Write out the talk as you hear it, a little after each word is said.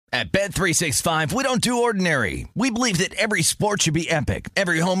At Bet365, we don't do ordinary. We believe that every sport should be epic.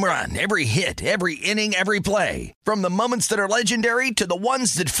 Every home run, every hit, every inning, every play. From the moments that are legendary to the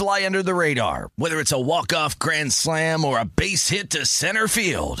ones that fly under the radar. Whether it's a walk-off grand slam or a base hit to center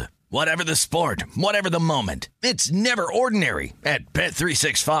field. Whatever the sport, whatever the moment. It's never ordinary at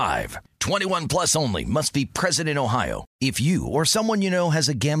Bet365. 21 plus only. Must be present in Ohio. If you or someone you know has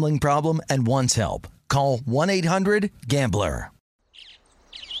a gambling problem and wants help, call 1-800-GAMBLER.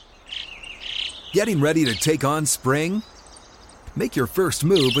 Getting ready to take on spring? Make your first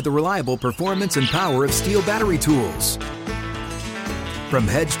move with the reliable performance and power of Steel battery tools. From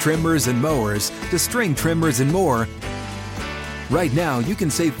hedge trimmers and mowers to string trimmers and more, right now you can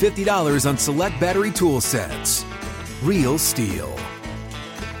save $50 on select battery tool sets. Real Steel.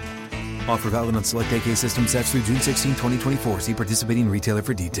 Offer valid on select AK system sets through June 16, 2024. See participating retailer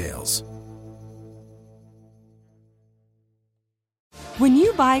for details. When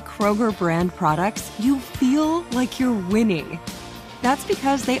you buy Kroger brand products, you feel like you're winning. That's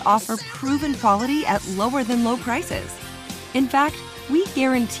because they offer proven quality at lower than low prices. In fact, we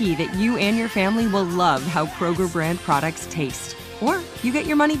guarantee that you and your family will love how Kroger brand products taste, or you get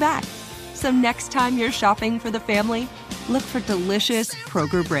your money back. So next time you're shopping for the family, look for delicious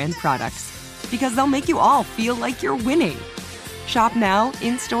Kroger brand products, because they'll make you all feel like you're winning. Shop now,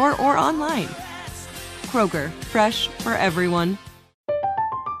 in-store, or online. Kroger, fresh for everyone.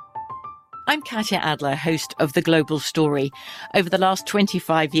 I'm Katya Adler, host of The Global Story. Over the last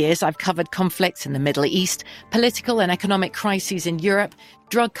 25 years, I've covered conflicts in the Middle East, political and economic crises in Europe,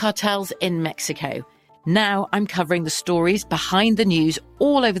 drug cartels in Mexico. Now I'm covering the stories behind the news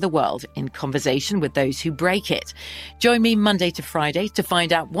all over the world in conversation with those who break it. Join me Monday to Friday to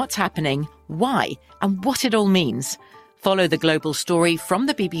find out what's happening, why, and what it all means. Follow The Global Story from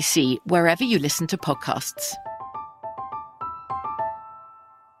the BBC wherever you listen to podcasts.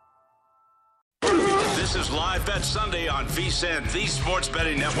 This is Live Bet Sunday on VSiN, the Sports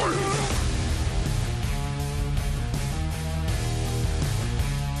Betting Network.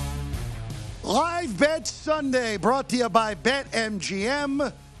 Live Bet Sunday brought to you by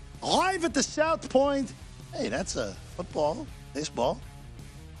BetMGM. Live at the South Point. Hey, that's a football, baseball,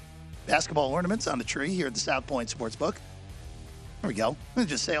 basketball ornaments on the tree here at the South Point Sportsbook. There we go. Let me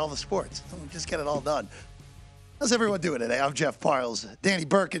just say all the sports. Just get it all done. How's everyone doing today? I'm Jeff Parles. Danny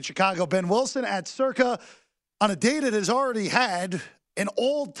Burke in Chicago. Ben Wilson at Circa on a day that has already had an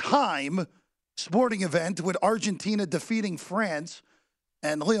all-time sporting event with Argentina defeating France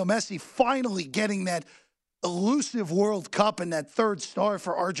and Leo Messi finally getting that elusive World Cup and that third star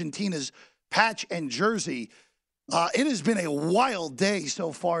for Argentina's patch and jersey. It has been a wild day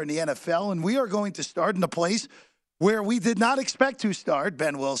so far in the NFL, and we are going to start in a place where we did not expect to start,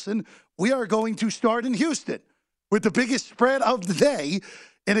 Ben Wilson. We are going to start in Houston with the biggest spread of the day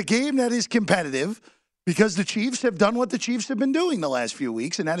in a game that is competitive because the Chiefs have done what the Chiefs have been doing the last few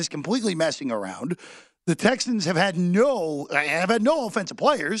weeks, and that is completely messing around. The Texans have had no offensive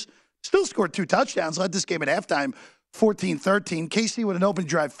players, still scored 2 touchdowns, led this game at halftime 14-13. KC with an open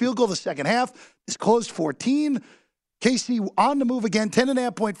drive field goal the second half is closed 14. KC on the move again,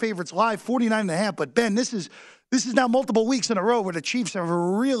 10.5-point favorites live, 49.5. But Ben, this is now multiple weeks in a row where the Chiefs have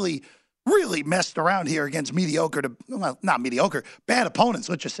really messed around here against bad opponents.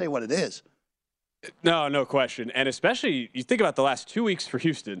 Let's just say what it is. No question. And especially, you think about the last 2 weeks for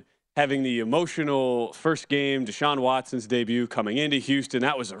Houston, having the emotional first game, Deshaun Watson's debut coming into Houston.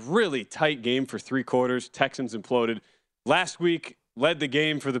 That was a really tight game for 3 quarters. Texans imploded. Last week, led the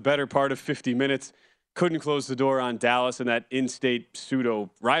game for the better part of 50 minutes. Couldn't close the door on Dallas and that in-state pseudo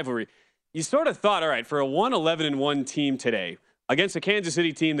rivalry. You sort of thought, all right, for a 1-11-1 team today, against a Kansas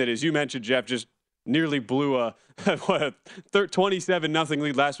City team that, as you mentioned, Jeff, just nearly blew a 27-0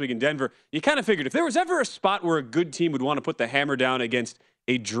 lead last week in Denver. You kind of figured if there was ever a spot where a good team would want to put the hammer down against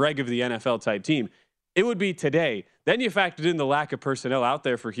a dreg of the NFL type team, it would be today. Then you factored in the lack of personnel out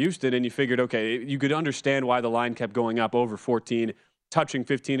there for Houston, and you figured, okay, you could understand why the line kept going up over 14, touching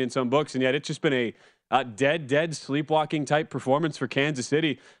 15 in some books, and yet it's just been a dead sleepwalking type performance for Kansas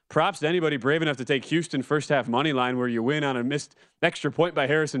City. Props to anybody brave enough to take Houston first half money line where you win on a missed extra point by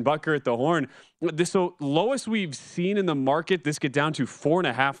Harrison Butker at the horn. So lowest we've seen in the market, this get down to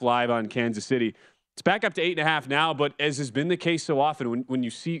 4.5 live on Kansas City. It's back up to 8.5 now, but as has been the case so often, when you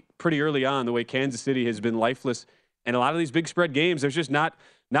see pretty early on the way Kansas City has been lifeless in a lot of these big spread games, there's just not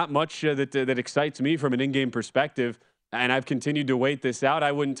much that excites me from an in-game perspective. And I've continued to wait this out.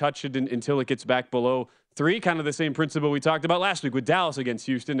 I wouldn't touch it until it gets back below 3. Kind of the same principle we talked about last week with Dallas against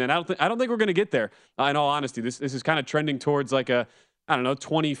Houston. And I don't think we're going to get there. In all honesty, this is kind of trending towards like a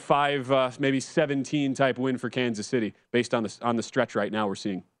 25, maybe 17 type win for Kansas City based on the stretch right now we're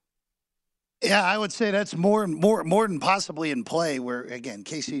seeing. Yeah, I would say that's more than possibly in play. Where again,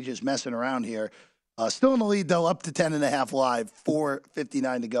 KC just messing around here. Still in the lead though, up to 10.5 live.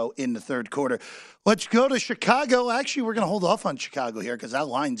 4:59 to go in the third quarter. Let's go to Chicago. Actually, we're going to hold off on Chicago here because that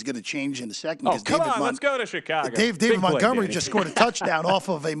line's going to change in a second. Oh, come on, let's go to Chicago. David Montgomery just scored a touchdown off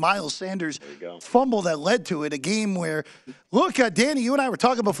of a Miles Sanders fumble that led to it. A game where, look, Danny, you and I were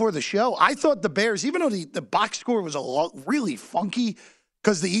talking before the show. I thought the Bears, even though the box score was really funky,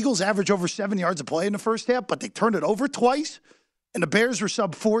 because the Eagles average over 7 yards of play in the first half, but they turned it over twice. And the Bears were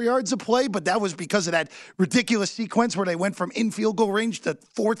sub 4 yards of play, but that was because of that ridiculous sequence where they went from in field goal range to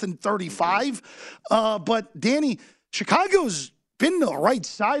 4th and 35. But, Danny, Chicago's been the right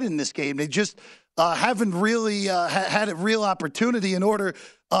side in this game. They just haven't really had a real opportunity in order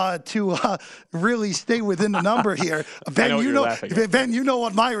to really stay within the number here. Ben, you know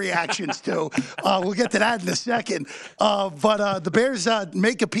what my reactions to. We'll get to that in a second. But the Bears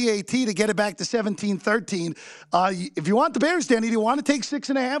make a PAT to get it back to 17-13. If you want the Bears, Danny, do you want to take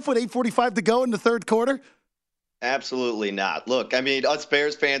 6.5 with 8:45 to go in the third quarter? Absolutely not. Look, I mean, us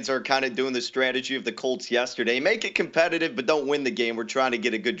Bears fans are kind of doing the strategy of the Colts yesterday. Make it competitive, but don't win the game. We're trying to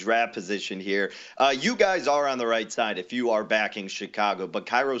get a good draft position here. You guys are on the right side if you are backing Chicago, but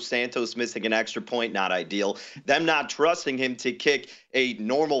Cairo Santos missing an extra point, not ideal. Them not trusting him to kick a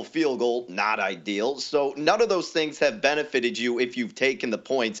normal field goal, not ideal. So none of those things have benefited you if you've taken the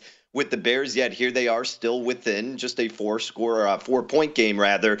points with the Bears, yet here they are still within just a 4-point game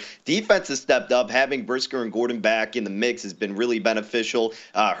rather. Defense has stepped up. Having Brisker and Gordon back in the mix has been really beneficial.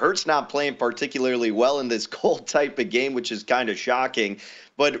 Hurts not playing particularly well in this cold type of game, which is kind of shocking.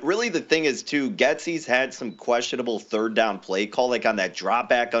 But really the thing is, too, Getsy's had some questionable third down play call, like on that drop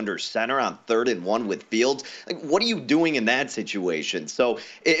back under center on 3rd and 1 with Fields. Like, what are you doing in that situation? So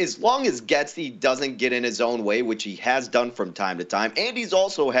as long as Getsy doesn't get in his own way, which he has done from time to time, and he's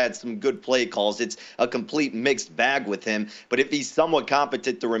also had some good play calls, it's a complete mixed bag with him. But if he's somewhat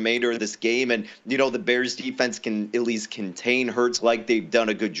competent the remainder of this game and, you know, the Bears defense can at least contain Hurts like they've done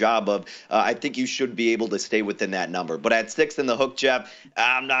a good job of, I think you should be able to stay within that number. But at 6 in the hook, Jeff,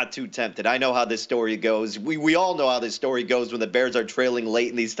 I'm not too tempted. I know how this story goes. We all know how this story goes when the Bears are trailing late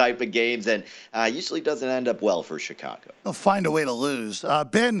in these type of games, and usually doesn't end up well for Chicago. They'll find a way to lose.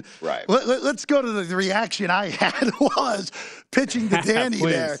 Ben, right. Let's go to the reaction I had was pitching to Danny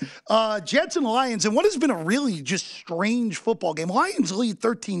there. Jets and Lions, and what has been a really just strange football game. Lions lead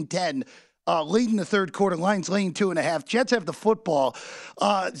 13-10. Late in the third quarter, Lions laying 2.5. Jets have the football.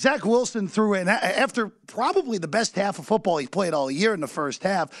 Zach Wilson threw in, after probably the best half of football he's played all year in the first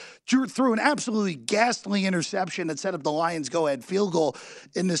half, threw an absolutely ghastly interception that set up the Lions' go-ahead field goal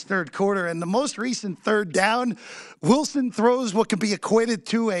in this third quarter. And the most recent third down, Wilson throws what could be equated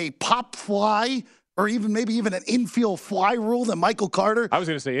to a pop fly, or maybe even an infield fly rule that Michael Carter. I was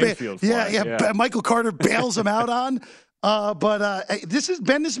going to say infield fly. Yeah. Michael Carter bails him out on. But this has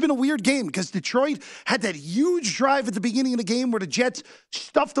been a weird game because Detroit had that huge drive at the beginning of the game where the Jets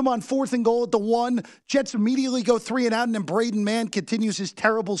stuffed them on 4th and goal at the 1. Jets immediately go 3 and out, and then Braden Mann continues his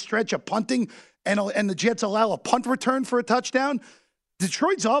terrible stretch of punting, and the Jets allow a punt return for a touchdown.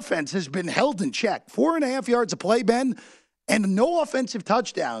 Detroit's offense has been held in check. 4.5 yards of play, Ben, and no offensive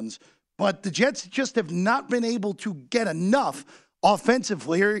touchdowns. But the Jets just have not been able to get enough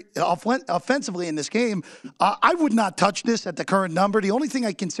offensively in this game. I would not touch this at the current number. The only thing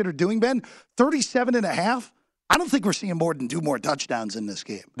I consider doing, Ben, 37.5. I don't think we're seeing more than 2 more touchdowns in this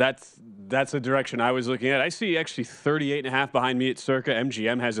game. That's the direction I was looking at. I see actually 38.5 behind me at Circa.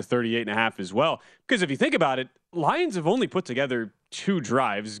 MGM has a 38.5 as well. Because if you think about it, Lions have only put together 2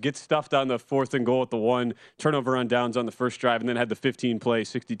 drives, get stuffed on the 4th and goal at the 1, turnover on downs on the first drive, and then had the 15-play,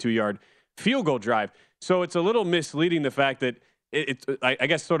 62-yard field goal drive. So it's a little misleading, the fact that it's, I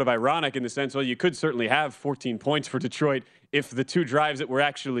guess, sort of ironic in the sense, well, you could certainly have 14 points for Detroit if the 2 drives that were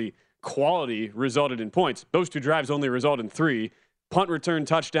actually quality resulted in points. Those 2 drives only result in 3. Punt return,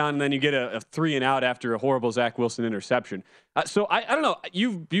 touchdown, and then you get a 3 and out after a horrible Zach Wilson interception. So I don't know.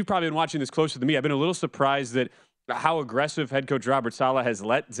 You've probably been watching this closer than me. I've been a little surprised that how aggressive head coach Robert Saleh has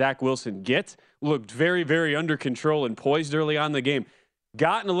let Zach Wilson get. Looked very, very under control and poised early on in the game.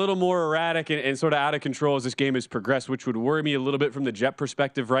 Gotten a little more erratic and sort of out of control as this game has progressed, which would worry me a little bit from the Jet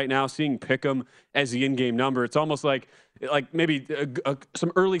perspective right now, seeing Pick'em as the in-game number. It's almost like maybe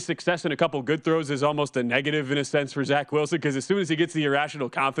some early success and a couple good throws is almost a negative in a sense for Zach Wilson, because as soon as he gets the irrational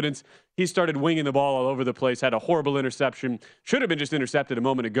confidence, he started winging the ball all over the place, had a horrible interception, should have been just intercepted a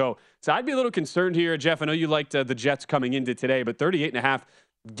moment ago. So I'd be a little concerned here, Jeff. I know you liked the Jets coming into today, but 38.5,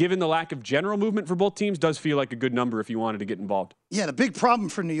 given the lack of general movement for both teams, does feel like a good number if you wanted to get involved. Yeah, the big problem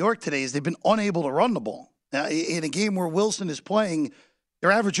for New York today is they've been unable to run the ball. In a game where Wilson is playing,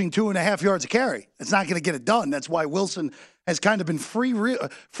 they're averaging 2.5 yards a carry. It's not going to get it done. That's why Wilson has kind of been free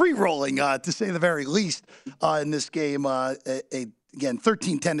rolling, to say the very least, in this game. Again,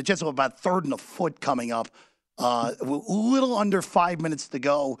 13-10. The Jets have about third and a foot coming up. A little under 5 minutes to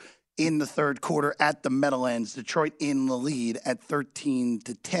go in the third quarter at the Meadowlands. Detroit in the lead at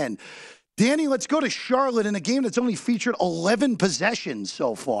 13-10. Danny, let's go to Charlotte in a game that's only featured 11 possessions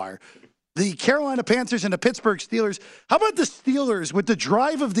so far. The Carolina Panthers and the Pittsburgh Steelers. How about the Steelers with the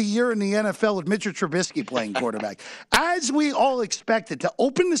drive of the year in the NFL with Mitchell Trubisky playing quarterback? As we all expected, to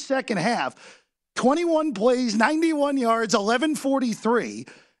open the second half, 21 plays, 91 yards, 11:43.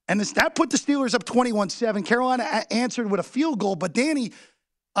 And that put the Steelers up 21-7. Carolina answered with a field goal. But, Danny,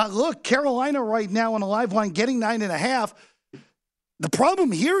 look, Carolina right now on the live line getting 9.5. The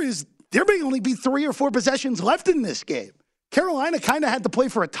problem here is there may only be 3 or 4 possessions left in this game. Carolina kind of had to play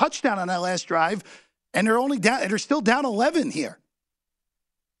for a touchdown on that last drive, and they're still down 11 here.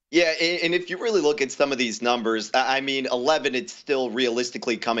 Yeah, and if you really look at some of these numbers, I mean, 11, it's still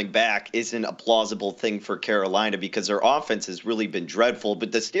realistically coming back isn't a plausible thing for Carolina because their offense has really been dreadful.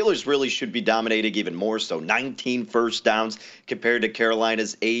 But the Steelers really should be dominating even more so. 19 first downs compared to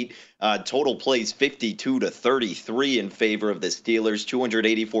Carolina's 8. Total plays 52-33 in favor of the Steelers.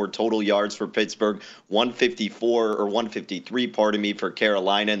 284 total yards for Pittsburgh. 153, for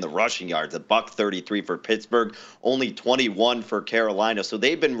Carolina. And the rushing yards, $133 for Pittsburgh. Only 21 for Carolina. So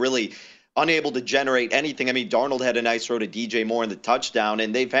they've been really unable to generate anything. I mean, Darnold had a nice throw to DJ Moore in the touchdown,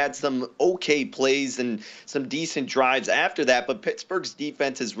 and they've had some okay plays and some decent drives after that, but Pittsburgh's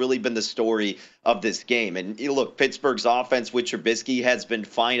defense has really been the story of this game. And you look, Pittsburgh's offense with Trubisky has been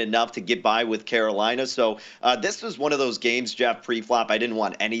fine enough to get by with Carolina. So this was one of those games, Jeff, pre-flop, I didn't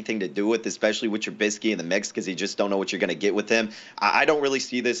want anything to do with, especially with Trubisky in the mix because you just don't know what you're going to get with him. I don't really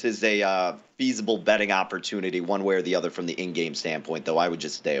see this as a feasible betting opportunity one way or the other from the in-game standpoint, though I would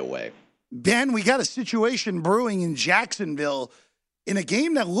just stay away. Ben, we got a situation brewing in Jacksonville in a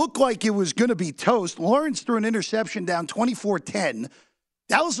game that looked like it was going to be toast. Lawrence threw an interception down 24-10.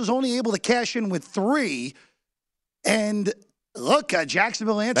 Dallas was only able to cash in with 3. And look,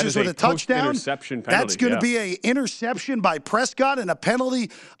 Jacksonville answers with a touchdown. That's going to be an interception by Prescott and a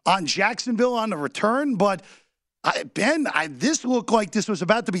penalty on Jacksonville on the return. But, Ben, this looked like this was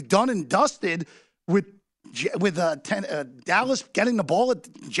about to be done and dusted with Dallas getting the ball at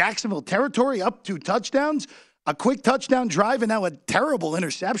Jacksonville territory, up 2 touchdowns, a quick touchdown drive, and now a terrible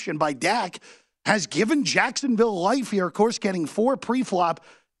interception by Dak has given Jacksonville life here. Of course, getting 4 pre-flop.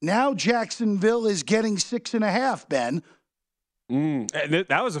 Now Jacksonville is getting 6.5, Ben.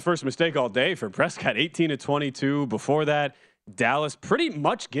 That was the first mistake all day for Prescott, 18-22. Before that, Dallas pretty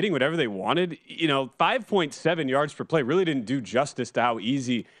much getting whatever they wanted. 5.7 yards per play really didn't do justice to how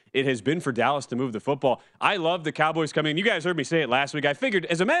easy it has been for Dallas to move the football. I love the Cowboys coming in. You guys heard me say it last week. I figured,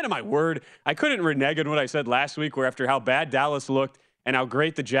 as a man of my word, I couldn't renege on what I said last week, where after how bad Dallas looked and how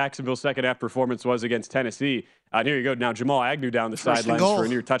great the Jacksonville second-half performance was against Tennessee. Here you go. Now Jamal Agnew down the sidelines for a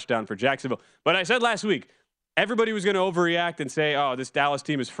near touchdown for Jacksonville. But I said last week, everybody was going to overreact and say, oh, this Dallas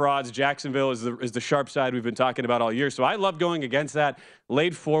team is frauds. Jacksonville is the sharp side we've been talking about all year. So I love going against that.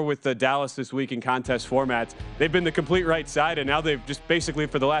 Laid 4 with the Dallas this week in contest formats. They've been the complete right side, and now they've just basically,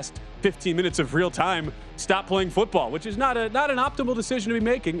 for the last 15 minutes of real time, stopped playing football, which is not an optimal decision to be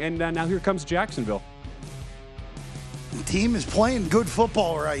making. And now here comes Jacksonville. The team is playing good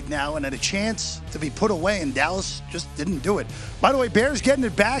football right now and had a chance to be put away, and Dallas just didn't do it. By the way, Bears getting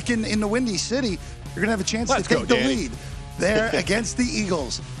it back in the Windy City. You're going to have a chance to take the lead there against the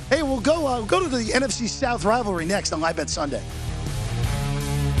Eagles. Hey, we'll go to the NFC South rivalry next on Live Bet Sunday.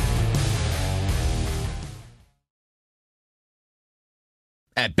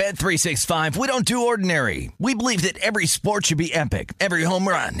 At Bet365, we don't do ordinary. We believe that every sport should be epic. Every home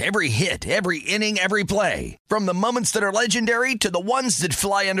run, every hit, every inning, every play. From the moments that are legendary to the ones that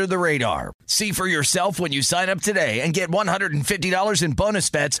fly under the radar. See for yourself when you sign up today and get $150 in bonus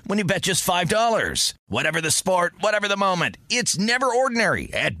bets when you bet just $5. Whatever the sport, whatever the moment, it's never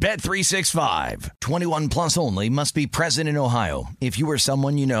ordinary at Bet365. 21 plus only. Must be present in Ohio. If you or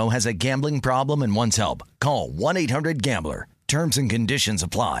someone you know has a gambling problem and wants help, call 1-800-GAMBLER. Terms and conditions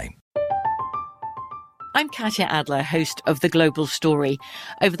apply. I'm Katya Adler, host of The Global Story.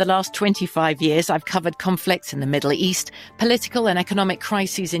 Over the last 25 years, I've covered conflicts in the Middle East, political and economic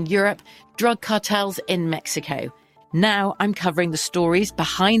crises in Europe, drug cartels in Mexico. Now I'm covering the stories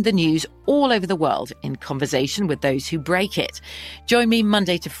behind the news all over the world in conversation with those who break it. Join me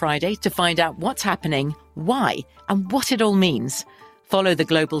Monday to Friday to find out what's happening, why, and what it all means. Follow The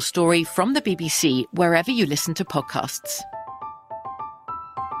Global Story from the BBC wherever you listen to podcasts.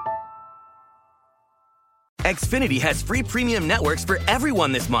 Xfinity has free premium networks for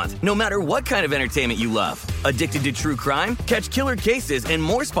everyone this month, no matter what kind of entertainment you love. Addicted to true crime? Catch killer cases and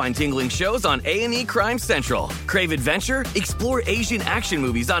more spine-tingling shows on A&E Crime Central. Crave adventure? Explore Asian action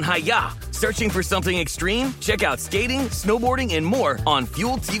movies on Hi-YAH. Searching for something extreme? Check out skating, snowboarding, and more on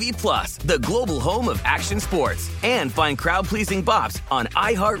Fuel TV Plus, the global home of action sports. And find crowd-pleasing bops on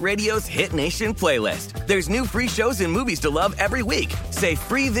iHeartRadio's Hit Nation playlist. There's new free shows and movies to love every week. Say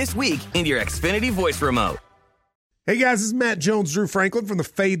free this week in your Xfinity voice remote. Hey guys, this is Matt Jones, Drew Franklin from the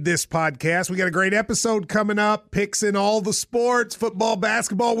Fade This podcast. We got a great episode coming up, picks in all the sports, football,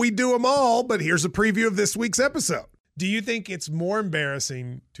 basketball, we do them all, but here's a preview of this week's episode. Do you think it's more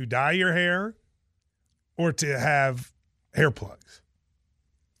embarrassing to dye your hair or to have hair plugs?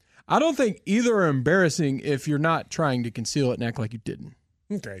 I don't think either are embarrassing if you're not trying to conceal it and act like you didn't.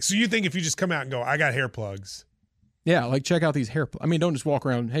 Okay, so you think if you just come out and go, I got hair plugs. Yeah, like check out these hair plugs. I mean, don't just walk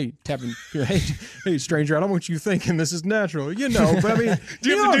around, hey, tapping, hey, stranger, I don't want you thinking this is natural. You know, but I mean, do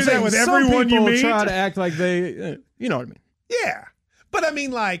you have to do that with everyone you meet? Try to act like they, you know what I mean? Yeah. But I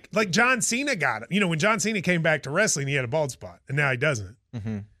mean, like John Cena got it. You know, when John Cena came back to wrestling, he had a bald spot, and now he doesn't.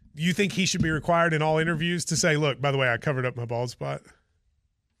 Mm-hmm. You think he should be required in all interviews to say, look, by the way, I covered up my bald spot?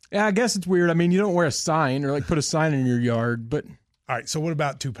 Yeah, I guess it's weird. I mean, you don't wear a sign or like put a sign in your yard, but. All right, so what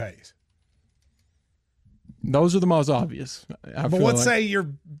about toupees? Those are the most obvious. But let's say you're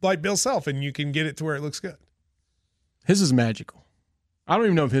like Bill Self and you can get it to where it looks good. His is magical. I don't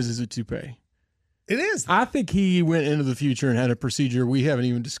even know if his is a toupee. It is. I think he went into the future and had a procedure we haven't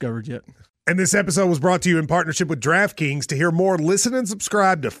even discovered yet. And this episode was brought to you in partnership with DraftKings. To hear more, listen and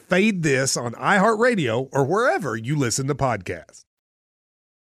subscribe to Fade This on iHeartRadio or wherever you listen to podcasts.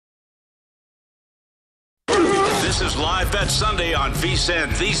 This is Live Bet Sunday on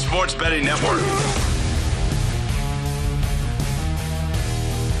VSiN, the Sports Betting Network.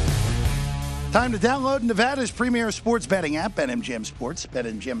 Time to download Nevada's premier sports betting app, BetMGM Sports.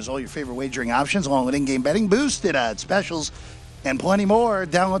 BetMGM has all your favorite wagering options, along with in-game betting, boosted odds, specials, and plenty more.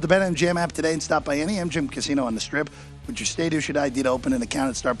 Download the BetMGM app today and stop by any MGM casino on the Strip with your state-issued ID to open an account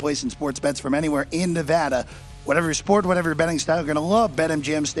and start placing sports bets from anywhere in Nevada. Whatever your sport, whatever your betting style, you're going to love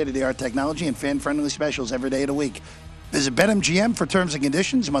BetMGM's state-of-the-art technology and fan-friendly specials every day of the week. Visit BetMGM for terms and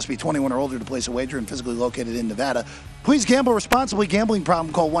conditions. You must be 21 or older to place a wager and physically located in Nevada. Please gamble responsibly. Gambling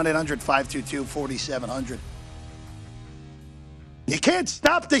problem, call 1-800-522-4700. You can't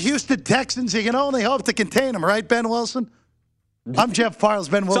stop the Houston Texans. You can only hope to contain them, right, Ben Wilson? I'm Jeff Parles.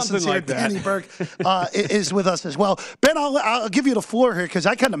 Ben Wilson's here. Danny Burke is with us as well. Ben, I'll give you the floor here because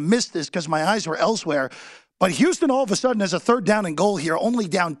I kind of missed this because my eyes were elsewhere. But Houston all of a sudden has a third down and goal here, only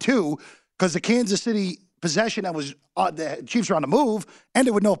down 2 because the Kansas City possession that was the Chiefs were on the move,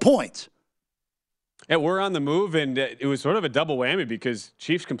 ended with no points. Yeah, we're on the move, and it was sort of a double whammy because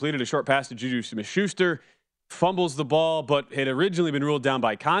Chiefs completed a short pass to Juju Smith-Schuster, fumbles the ball, but had originally been ruled down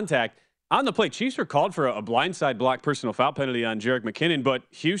by contact. On the play, Chiefs were called for a blindside block personal foul penalty on Jerick McKinnon, but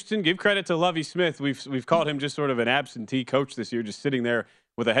Houston, give credit to Lovie Smith. We've called him just sort of an absentee coach this year, just sitting there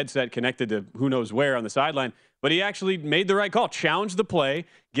with a headset connected to who knows where on the sideline. But he actually made the right call, challenged the play,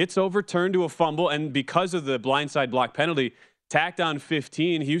 gets overturned to a fumble, and because of the blindside block penalty, tacked on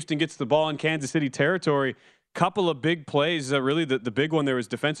 15. Houston gets the ball in Kansas City territory. Couple of big plays. Really, the big one there was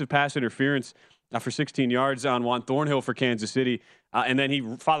defensive pass interference for 16 yards on Juan Thornhill for Kansas City. And then he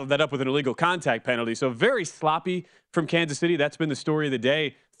followed that up with an illegal contact penalty. So very sloppy from Kansas City. That's been the story of the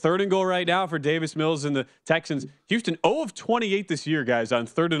day. 3rd and goal right now for Davis Mills and the Texans. Houston 0 of 28 this year, guys, on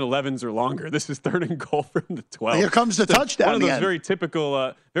 3rd and 11s or longer. This is 3rd and goal from the 12. Here comes the touchdown. One of those again.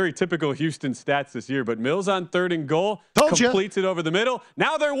 very typical Houston stats this year. But Mills on 3rd and goal completes it over the middle.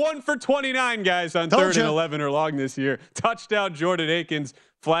 Now they're 1 for 29, guys, on 3rd and 11 or long this year. Touchdown, Jordan Akins.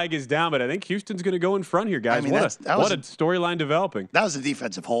 Flag is down, but I think Houston's going to go in front here, guys. I mean, what a storyline developing. That was a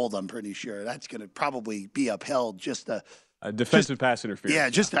defensive hold, I'm pretty sure. That's going to probably be upheld. Just a defensive pass interference.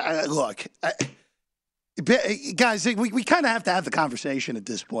 Yeah, just look. Guys, we kind of have to have the conversation at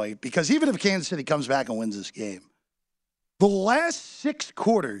this point because even if Kansas City comes back and wins this game, the last 6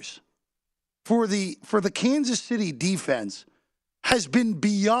 quarters for the Kansas City defense has been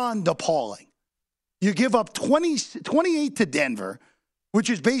beyond appalling. You give up 28 to Denver, which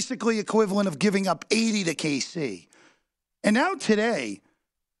is basically equivalent of giving up 80 to KC. And now today,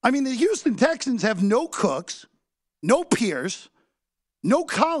 I mean, the Houston Texans have no Cooks, no Pierce, no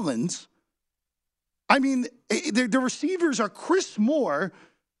Collins. I mean, the receivers are Chris Moore,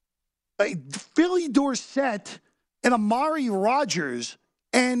 Philly Dorsett, and Amari Rodgers,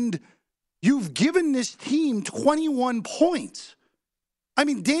 and you've given this team 21 points. I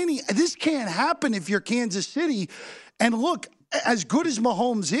mean, Danny, this can't happen if you're Kansas City. And look, as good as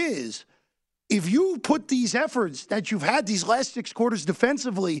Mahomes is, if you put these efforts that you've had these last 6 quarters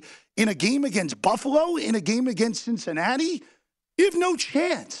defensively in a game against Buffalo, in a game against Cincinnati, you have no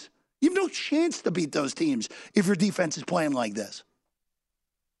chance. You have no chance to beat those teams if your defense is playing like this.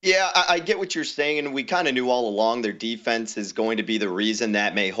 Yeah, I get what you're saying, and we kind of knew all along their defense is going to be the reason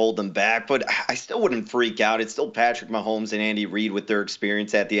that may hold them back, but I still wouldn't freak out. It's still Patrick Mahomes and Andy Reid with their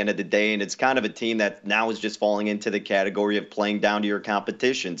experience at the end of the day, and it's kind of a team that now is just falling into the category of playing down to your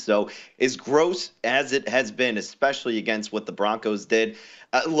competition. So as gross as it has been, especially against what the Broncos did,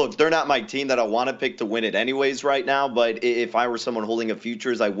 look, they're not my team that I want to pick to win it anyways right now, but if I were someone holding a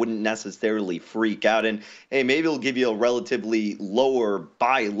futures, I wouldn't necessarily freak out. And, hey, maybe it'll give you a relatively lower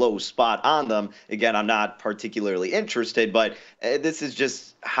buy low spot on them. Again, I'm not particularly interested, but this is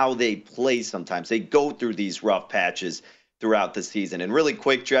just how they play sometimes. They go through these rough patches throughout the season. And really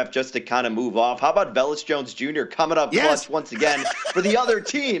quick, Jeff, just to kind of move off, how about Velus Jones Jr. coming up clutch once again for the other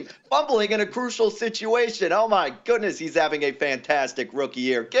team, fumbling in a crucial situation? Oh, my goodness, he's having a fantastic rookie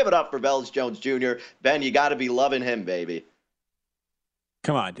year. Give it up for Velus Jones Jr. Ben, you got to be loving him, baby.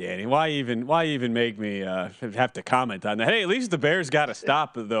 Come on, Danny. Why even make me have to comment on that? Hey, at least the Bears got to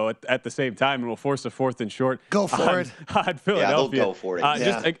stop, though, at the same time, and we'll force a 4th and short. Go for it. On Philadelphia. Yeah, they'll go for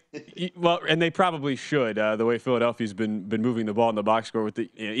it. Well, and they probably should, the way Philadelphia's been moving the ball in the box score with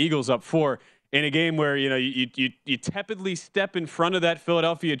the Eagles up 4 in a game where, you tepidly step in front of that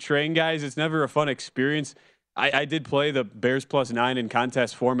Philadelphia train, guys. It's never a fun experience. I did play the Bears +9 in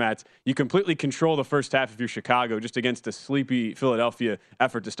contest formats. You completely control the first half if you're Chicago, just against a sleepy Philadelphia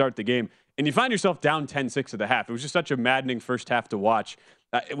effort to start the game. And you find yourself down 10-6 at the half. It was just such a maddening first half to watch.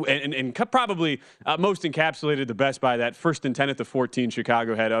 And probably most encapsulated the best by that 1st and 10 at the 14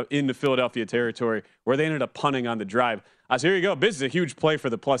 Chicago had in the Philadelphia territory, where they ended up punting on the drive. So here you go. This is a huge play for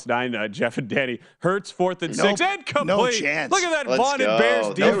the +9, Jeff and Danny. Hurts 4th and 6 and complete. No chance. Look at that vaunted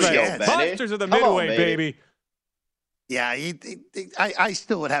Bears defense. Monsters of the Midway, baby. Yeah, I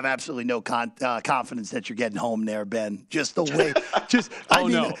still would have absolutely no confidence that you're getting home there, Ben. Just the way,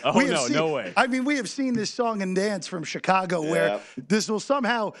 no way. I mean, we have seen this song and dance from Chicago where this will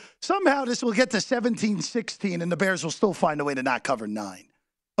somehow this will get to 17-16 and the Bears will still find a way to not cover 9.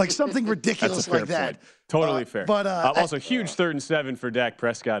 Like something ridiculous like that. Point. Totally fair. But also, huge 3rd and 7 for Dak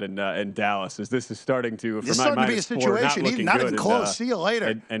Prescott and Dallas, as this is starting to, for my be a situation. Not even close. See you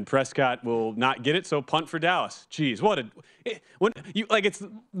later. And Prescott will not get it, so punt for Dallas. Jeez, it's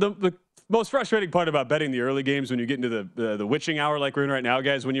the most frustrating part about betting the early games when you get into the witching hour like we're in right now,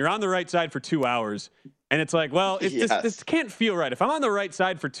 guys. When you're on the right side for 2 hours, and it's like, well, this can't feel right. If I'm on the right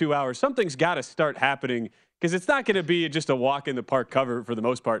side for 2 hours, something's got to start happening. Because it's not going to be just a walk in the park cover for the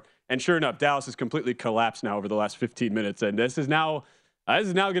most part. And sure enough, Dallas has completely collapsed now over the last 15 minutes. And this is now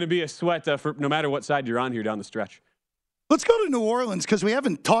going to be a sweat for no matter what side you're on here down the stretch. Let's go to New Orleans because we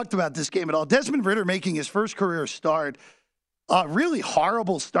haven't talked about this game at all. Desmond Ridder making his first career start. Really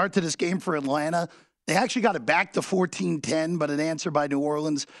horrible start to this game for Atlanta. They actually got it back to 14-10, but an answer by New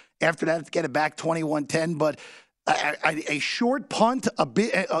Orleans after that to get it back 21-10. But a short punt,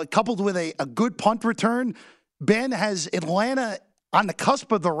 coupled with a good punt return. Ben has Atlanta on the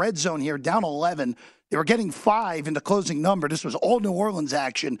cusp of the red zone here, down 11. They were getting 5 in the closing number. This was all New Orleans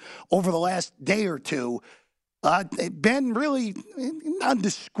action over the last day or two. Ben, really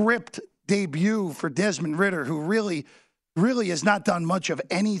nondescript debut for Desmond Ridder, who really has not done much of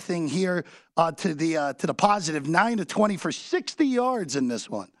anything here to the positive. 9-20 for 60 yards in this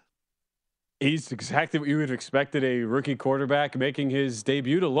one. He's exactly what you would have expected a rookie quarterback making his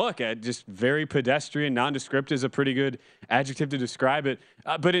debut to look at. Just very pedestrian. Nondescript is a pretty good adjective to describe it.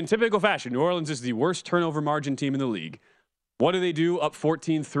 But in typical fashion, New Orleans is the worst turnover margin team in the league. What do? Up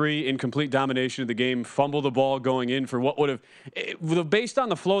 14-3 in complete domination of the game, fumble the ball going in for what would have, based on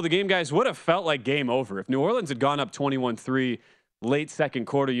the flow of the game, guys, would have felt like game over. If New Orleans had gone up 21-3 late second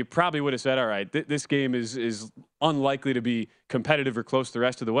quarter, you probably would have said, all right, this game is unlikely to be competitive or close the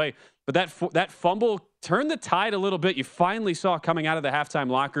rest of the way. But that fumble turned the tide a little bit. You finally saw coming out of the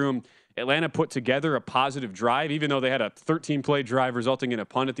halftime locker room, Atlanta put together a positive drive, even though they had a 13-play drive resulting in a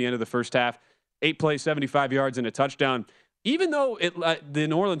punt at the end of the first half, 8 plays, 75 yards, and a touchdown. Even though the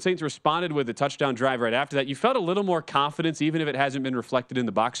New Orleans Saints responded with a touchdown drive right after that, you felt a little more confidence, even if it hasn't been reflected in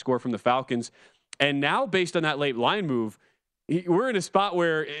the box score from the Falcons. And now, based on that late line move, we're in a spot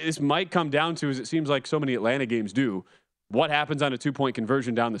where this might come down to, as it seems like so many Atlanta games do, what happens on a 2-point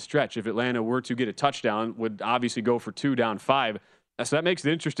conversion down the stretch. If Atlanta were to get a touchdown, would obviously go for 2 down 5. So that makes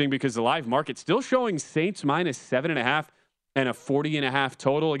it interesting because the live market's still showing Saints -7.5 and a 40.5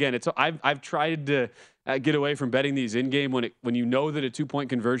 total. Again, I've tried to get away from betting these in game when you know that a 2-point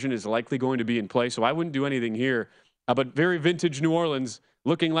conversion is likely going to be in play. So I wouldn't do anything here. But very vintage New Orleans.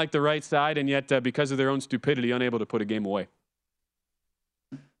 looking like the right side, and yet because of their own stupidity, unable to put a game away.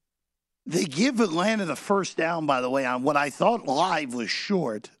 They give Atlanta the first down, by the way, on what I thought live was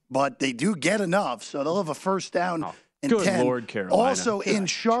short, but they do get enough, so they'll have a first down in good 10. Lord, Carolina. Also in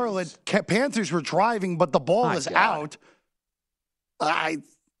Charlotte, Panthers were driving, but the ball was out. Why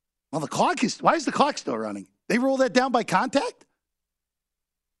is the clock still running? They roll that down by contact?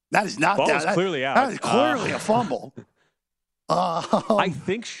 That is not ball down. Was clearly out. That is clearly a fumble. I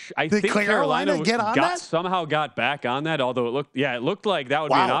think Carolina somehow got back on that, although it looked like that would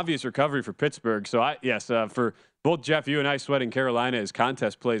be an obvious recovery for Pittsburgh. So for both Jeff, you and I sweating Carolina as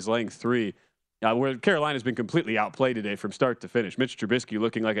contest plays laying 3, where Carolina's been completely outplayed today from start to finish. Mitch Trubisky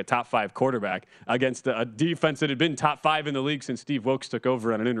looking like a top 5 quarterback against a defense that had been top 5 in the league since Steve Wilkes took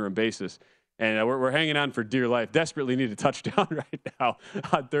over on an interim basis. And we're hanging on for dear life. Desperately need a touchdown right now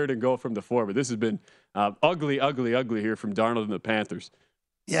on 3rd and goal from the 4. But this has been ugly here from Darnold and the Panthers.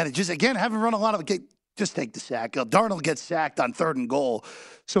 Yeah, they just, again, haven't run a lot of – just take the sack. Darnold gets sacked on 3rd and goal.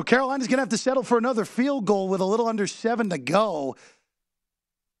 So Carolina's going to have to settle for another field goal with a little under 7 to go.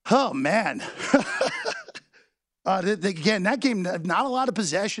 Oh, man. Again, that game, not a lot of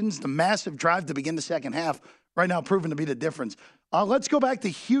possessions. The massive drive to begin the second half right now proven to be the difference. Let's go back to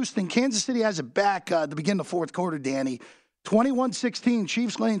Houston. Kansas City has it back to begin the fourth quarter, Danny. 21-16,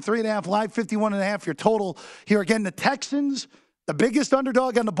 Chiefs laying 3.5 live, 51.5 your total. Here again, the Texans, the biggest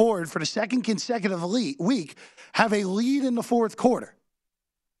underdog on the board for the second consecutive week, have a lead in the fourth quarter.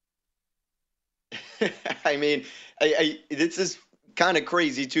 I mean, this is kind of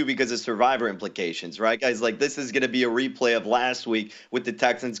crazy, too, because of survivor implications, right, guys? Like, this is going to be a replay of last week with the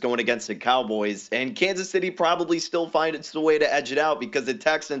Texans going against the Cowboys. And Kansas City probably still finds the way to edge it out because the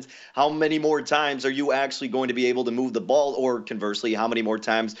Texans, how many more times are you actually going to be able to move the ball? Or conversely, how many more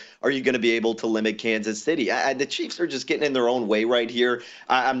times are you going to be able to limit Kansas City? The Chiefs are just getting in their own way right here.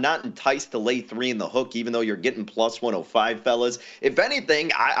 I'm not enticed to lay 3 in the hook, even though you're getting plus 105, fellas. If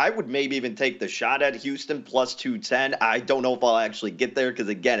anything, I would maybe even take the shot at Houston plus 210. I don't know if I'll actually get there because,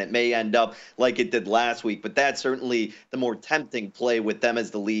 again, it may end up like it did last week, but that's certainly the more tempting play with them as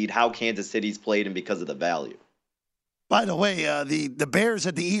the lead, how Kansas City's played and because of the value. By the way, the Bears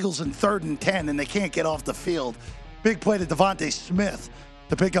had the Eagles in 3rd and 10, and they can't get off the field. Big play to Devontae Smith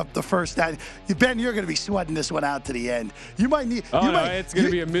to pick up the first down. Ben, you're going to be sweating this one out to the end. You might need. It's going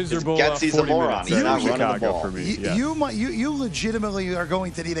to be a miserable 40 minutes. Not running the ball. For me. You legitimately are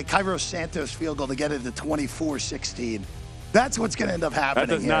going to need a Cairo Santos field goal to get it to 24-16. That's what's going to end up happening.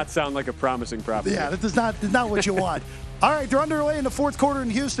 That does not sound like a promising proposition. Yeah, that is not what you want. All right, they're underway in the fourth quarter in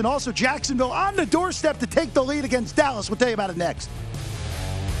Houston. Also, Jacksonville on the doorstep to take the lead against Dallas. We'll tell you about it next.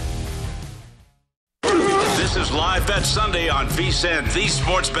 This is Live Bet Sunday on VSiN, the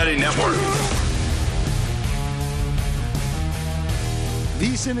Sports Betting Network.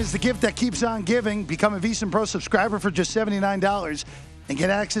 VSiN is the gift that keeps on giving. Become a VSiN Pro subscriber for just $79 and get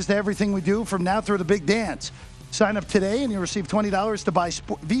access to everything we do from now through the big dance. Sign up today and you'll receive $20 to buy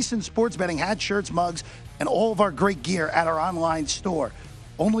VSiN sports betting hats, shirts, mugs, and all of our great gear at our online store.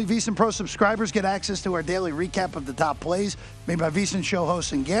 Only VSiN Pro subscribers get access to our daily recap of the top plays made by VSiN show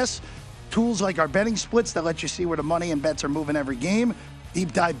hosts and guests. Tools like our betting splits that let you see where the money and bets are moving every game.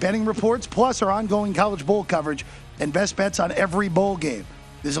 Deep dive betting reports, plus our ongoing college bowl coverage and best bets on every bowl game.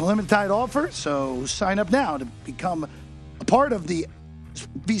 There's a limited time offer, so sign up now to become a part of the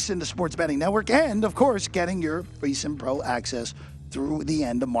VSiN, the Sports Betting Network, and, of course, getting your VSiN Pro access through the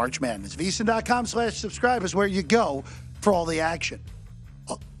end of March Madness. VSiN.com/subscribe is where you go for all the action.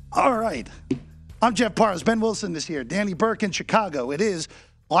 All right. I'm Jeff Parles. Ben Wilson is here. Danny Burke in Chicago. It is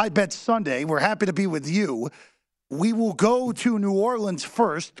Live Bet Sunday. We're happy to be with you. We will go to New Orleans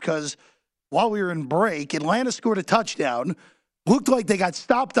first because while we were in break, Atlanta scored a touchdown. Looked like they got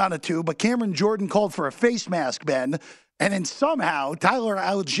stopped on a 2, but Cameron Jordan called for a face mask, Ben. And then somehow Tyler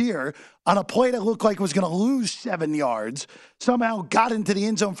Algier, on a play that looked like it was going to lose 7 yards, somehow got into the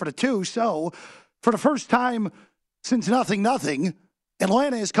end zone for the 2. So for the first time since nothing,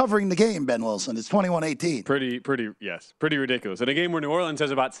 Atlanta is covering the game, Ben Wilson. It's 21-18. Pretty ridiculous. In a game where New Orleans has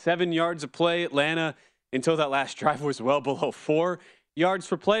about 7 yards of play, Atlanta, until that last drive, was well below 4 yards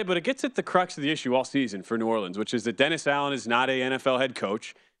for play. But it gets at the crux of the issue all season for New Orleans, which is that Dennis Allen is not a NFL head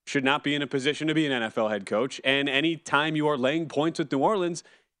coach. Should not be in a position to be an NFL head coach. And any time you are laying points with New Orleans,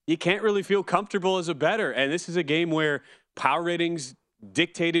 you can't really feel comfortable as a bettor. And this is a game where power ratings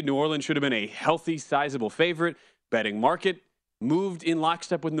dictated New Orleans should have been a healthy, sizable favorite. Betting market moved in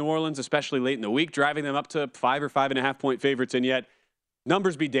lockstep with New Orleans, especially late in the week, driving them up to 5 or 5.5 point favorites. And yet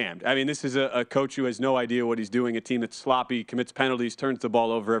numbers be damned. I mean, this is a coach who has no idea what he's doing, a team that's sloppy, commits penalties, turns the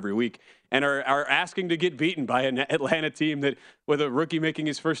ball over every week, and are asking to get beaten by an Atlanta team that, with a rookie making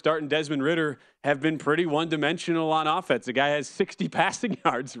his first start in Desmond Ridder, have been pretty one-dimensional on offense. The guy has 60 passing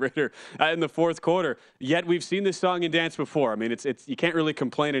yards, Ridder, in the fourth quarter. Yet we've seen this song and dance before. I mean, it's you can't really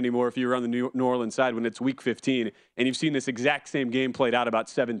complain anymore if you're on the New Orleans side when it's Week 15, and you've seen this exact same game played out about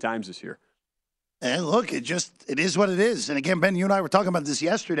 7 times this year. And look, it is what it is. And again, Ben, you and I were talking about this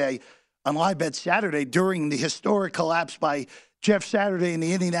yesterday on Live Bet Saturday during the historic collapse by Jeff Saturday and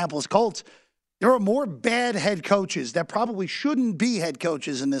the Indianapolis Colts. There are more bad head coaches that probably shouldn't be head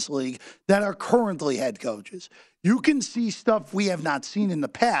coaches in this league that are currently head coaches. You can see stuff we have not seen in the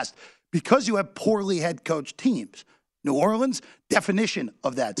past because you have poorly head coached teams. New Orleans, definition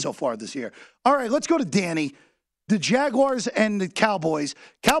of that so far this year. All right, let's go to Danny. The Jaguars and the Cowboys.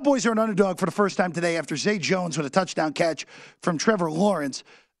 Cowboys are an underdog for the first time today after Zay Jones with a touchdown catch from Trevor Lawrence.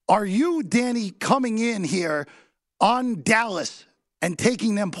 Are you, Danny, coming in here on Dallas and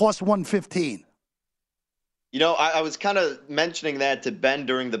taking them plus 115? You know, I was kind of mentioning that to Ben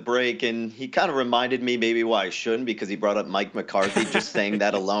during the break, and he kind of reminded me maybe why I shouldn't, because he brought up Mike McCarthy. Just saying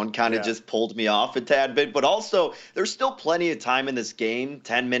that alone kind of just pulled me off a tad bit. But also, there's still plenty of time in this game,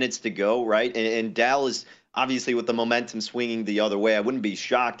 10 minutes to go, right? And Dallas, obviously, with the momentum swinging the other way, I wouldn't be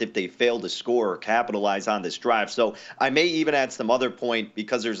shocked if they fail to score or capitalize on this drive. So I may even at some other point,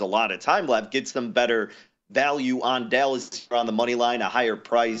 because there's a lot of time left, get some better value on Dallas on the money line, a higher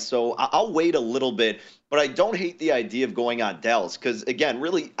price. So I'll wait a little bit. But I don't hate the idea of going on Dallas because, again,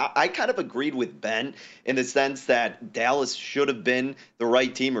 really, I kind of agreed with Ben in the sense that Dallas should have been the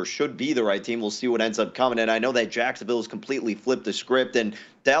right team or should be the right team. We'll see what ends up coming. And I know that Jacksonville has completely flipped the script, and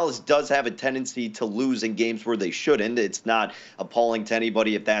Dallas does have a tendency to lose in games where they shouldn't. It's not appalling to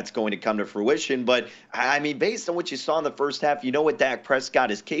anybody if that's going to come to fruition. But, I mean, based on what you saw in the first half, you know what Dak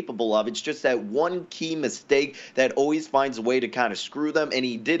Prescott is capable of. It's just that one key mistake that always finds a way to kind of screw them, and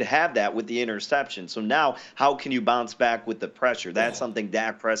he did have that with the interception. So now, how can you bounce back with the pressure? That's something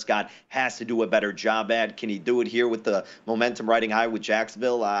Dak Prescott has to do a better job at. Can he do it here with the momentum riding high with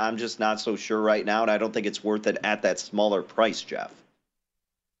Jacksonville? I'm just not so sure right now, and I don't think it's worth it at that smaller price, Jeff.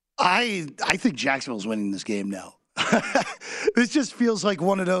 I think Jacksonville's winning this game now. This just feels like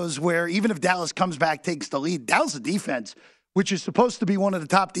one of those where even if Dallas comes back, takes the lead, Dallas' defense, which is supposed to be one of the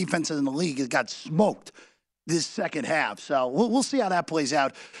top defenses in the league, has got smoked this second half. So we'll see how that plays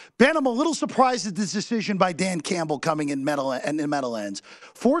out. Ben, I'm a little surprised at this decision by Dan Campbell coming in Meadowlands.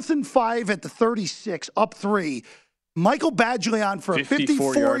 4th and 5 at the 36, up 3. Michael Badgley for a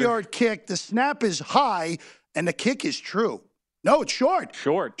 54-yard kick. The snap is high, and the kick is true. No, it's short.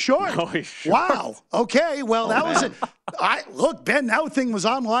 Short. No, he's short. Wow. Okay, well, that was it. Look, Ben, that thing was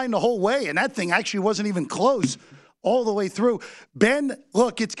online the whole way, and that thing actually wasn't even close all the way through. Ben,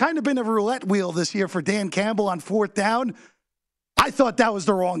 look, it's kind of been a roulette wheel this year for Dan Campbell on 4th down. I thought that was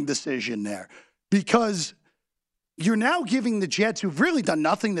the wrong decision there because you're now giving the Jets, who've really done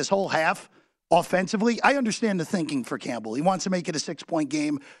nothing this whole half offensively. I understand the thinking for Campbell. He wants to make it a 6-point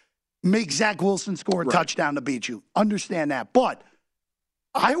game, make Zach Wilson score a touchdown to beat you. Understand that. But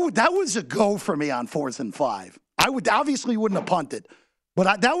that was a go for me on 4th and 5. I obviously wouldn't have punted.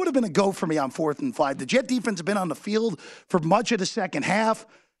 But that would have been a go for me on 4th and 5. The Jet defense has been on the field for much of the second half.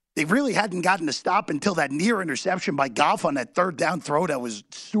 They really hadn't gotten to stop until that near interception by Goff on that 3rd down throw that was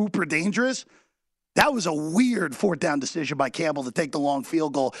super dangerous. That was a weird 4th down decision by Campbell to take the long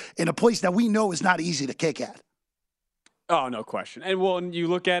field goal in a place that we know is not easy to kick at. Oh, no question. And, well, you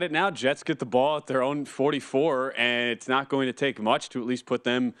look at it now, Jets get the ball at their own 44, and it's not going to take much to at least put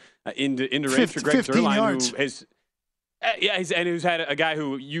them into range for Greg Zuerlein, who has – and who's had a guy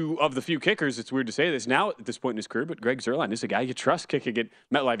who of the few kickers, it's weird to say this now at this point in his career, but Greg Zuerlein is a guy you trust kicking at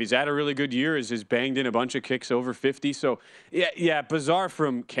MetLife. He's had a really good year, has banged in a bunch of kicks over 50. So, yeah, bizarre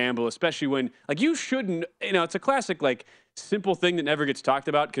from Campbell, especially when, you shouldn't, it's a classic, simple thing that never gets talked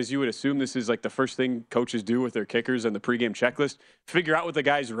about because you would assume this is the first thing coaches do with their kickers on the pregame checklist. Figure out what the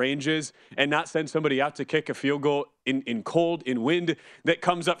guy's range is and not send somebody out to kick a field goal in cold, in wind that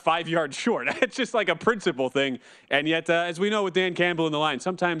comes up 5 yards short. It's just like a principle thing. And yet, as we know with Dan Campbell in the line,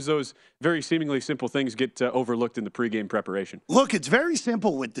 sometimes those very seemingly simple things get overlooked in the pregame preparation. Look, it's very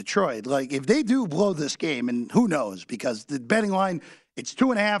simple with Detroit. If they do blow this game, and who knows, because the betting line, it's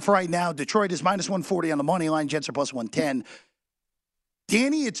 2.5 right now. Detroit is minus 140 on the money line. Jets are plus 110.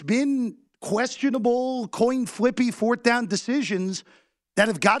 Danny, it's been questionable, coin flippy 4th down decisions that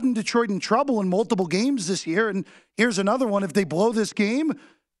have gotten Detroit in trouble in multiple games this year. And here's another one. If they blow this game,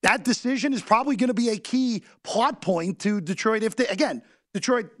 that decision is probably going to be a key plot point to Detroit.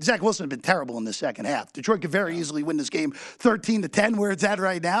 Detroit, Zach Wilson had been terrible in the second half. Detroit could very easily win this game 13-10 where it's at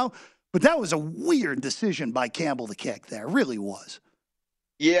right now. But that was a weird decision by Campbell to kick there. It really was.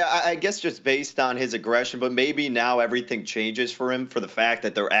 Yeah, I guess just based on his aggression, but maybe now everything changes for him for the fact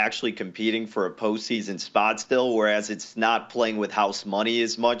that they're actually competing for a postseason spot still, whereas it's not playing with house money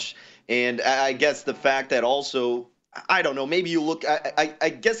as much. And I guess the fact that also, I don't know, maybe you look, I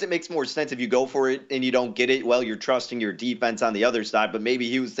guess it makes more sense if you go for it and you don't get it. Well, you're trusting your defense on the other side, but maybe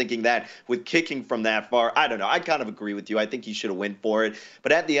he was thinking that with kicking from that far. I don't know. I kind of agree with you. I think he should have went for it.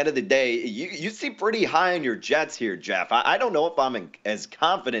 But at the end of the day, you seem pretty high on your Jets here, Jeff. I don't know if I'm as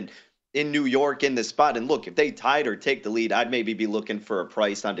confident in New York in this spot. And look, if they tied or take the lead, I'd maybe be looking for a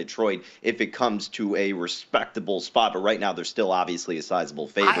price on Detroit if it comes to a respectable spot. But right now, they're still obviously a sizable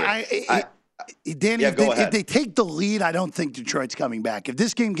favorite. Danny, if they take the lead, I don't think Detroit's coming back. If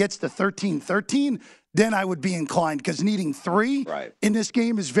this game gets to 13-13, then I would be inclined, because needing 3 in this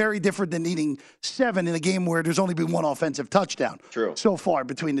game is very different than needing 7 in a game where there's only been one offensive touchdown so far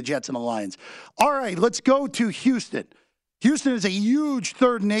between the Jets and the Lions. All right, let's go to Houston. Houston is a huge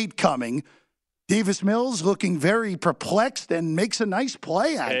 3rd and 8 coming. Davis Mills looking very perplexed and makes a nice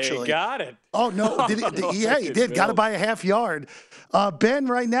play, actually. Hey, got it. Oh, no. He did. Got it by a half yard. Ben,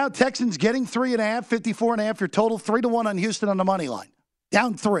 right now, Texans getting 3.5, 54.5. Your total 3-1 on Houston on the money line.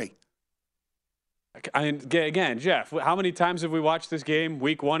 Down 3. Again, Jeff, how many times have we watched this game?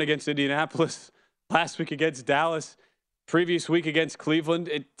 Week 1 against Indianapolis, last week against Dallas, previous week against Cleveland.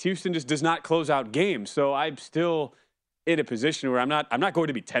 Houston just does not close out games. So I'm still in a position where I'm not going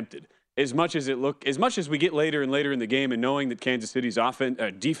to be tempted. As much as we get later and later in the game, and knowing that Kansas City's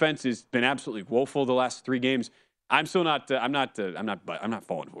defense has been absolutely woeful the last 3 games, I'm still not. I'm not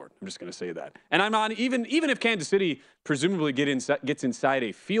falling for it. I'm just going to say that. And I'm on even if Kansas City presumably gets inside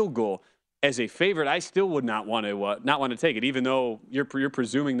a field goal as a favorite, I still would not want to take it, even though you're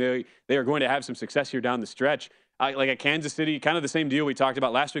presuming they are going to have some success here down the stretch. Like a Kansas City, kind of the same deal we talked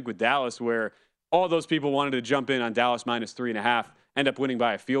about last week with Dallas, where all those people wanted to jump in on Dallas minus 3.5, end up winning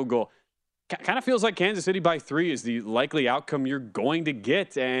by a field goal. Kind of feels like Kansas City by 3 is the likely outcome you're going to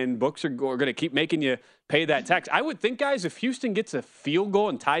get, and books are going to keep making you pay that tax. I would think, guys, if Houston gets a field goal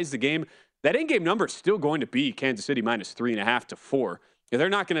and ties the game, that in-game number is still going to be Kansas City minus 3.5 to 4. They're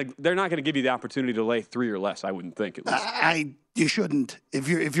not going to give you the opportunity to lay 3 or less. I wouldn't think. At least. You shouldn't.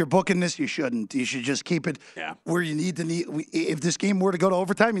 If you're booking this, you shouldn't. You should just keep it where you need. If this game were to go to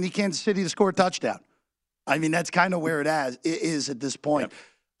overtime, you need Kansas City to score a touchdown. I mean, that's kind of where it is at this point.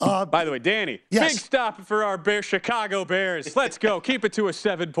 Yep. By the way, Danny, big stop for our Chicago Bears. Let's go. Keep it to a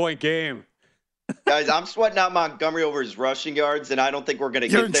 7-point game. Guys, I'm sweating out Montgomery over his rushing yards, and I don't think we're going to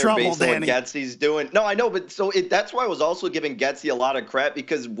get there based on what Getsy's doing. No, I know, but that's why I was also giving Getsy a lot of crap,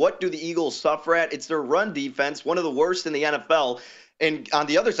 because what do the Eagles suffer at? It's their run defense, one of the worst in the NFL. And on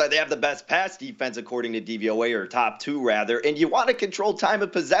the other side, they have the best pass defense, according to DVOA, or top 2, rather. And you want to control time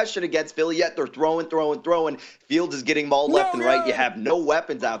of possession against Philly, yet they're throwing. Fields is getting mauled left and right. You have no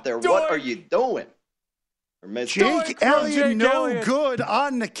weapons out there. What are you doing? Jake Elliott, good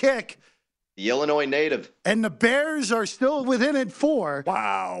on the kick. The Illinois native. And the Bears are still within it 4.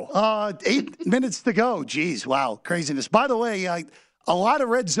 Wow. 8 minutes to go. Jeez, wow, craziness. By the way, a lot of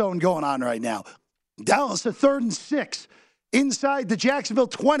red zone going on right now. Dallas, a 3rd and 6. Inside the Jacksonville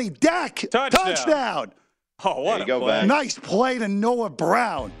 20. Dak, touchdown. Oh, what a play. Nice play to Noah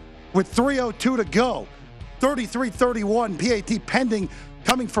Brown with 3:02 to go. 33-31, PAT pending,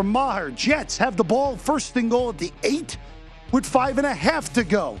 coming from Maher. Jets have the ball, first and goal at the 8 with 5.5 to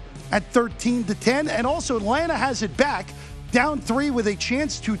go at 13-10. And also Atlanta has it back, down 3 with a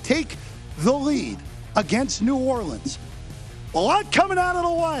chance to take the lead against New Orleans. A lot coming out of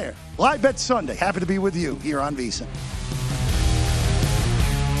the wire. Live Bet Sunday. Happy to be with you here on VSiN.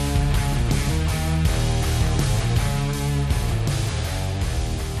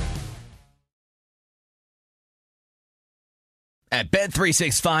 At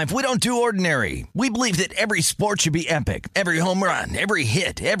Bet365, we don't do ordinary. We believe that every sport should be epic. Every home run, every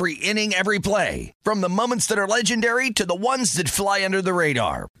hit, every inning, every play. From the moments that are legendary to the ones that fly under the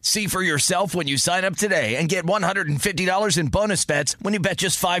radar. See for yourself when you sign up today and get $150 in bonus bets when you bet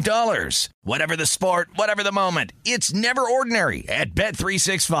just $5. Whatever the sport, whatever the moment, it's never ordinary at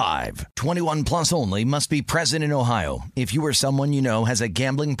Bet365. 21 plus only. Must be present in Ohio. If you or someone you know has a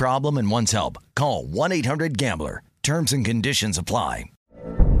gambling problem and wants help, call 1-800-GAMBLER. Terms and conditions apply.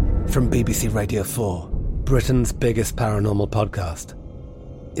 From BBC Radio 4, Britain's biggest paranormal podcast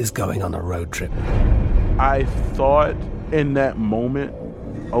is going on a road trip. I thought in that moment,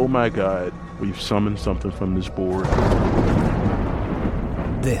 oh my God, we've summoned something from this board.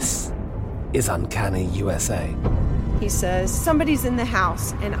 This is Uncanny USA. He says, somebody's in the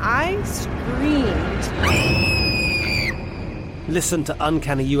house, and I screamed. Listen to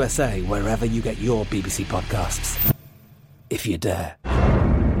Uncanny USA wherever you get your BBC podcasts, if you dare.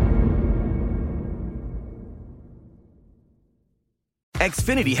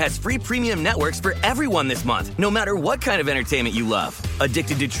 Xfinity has free premium networks for everyone this month, no matter what kind of entertainment you love.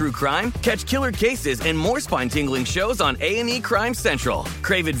 Addicted to true crime? Catch killer cases and more spine-tingling shows on A&E Crime Central.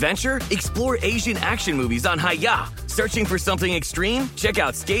 Crave adventure? Explore Asian action movies on Hi-YAH. Searching for something extreme? Check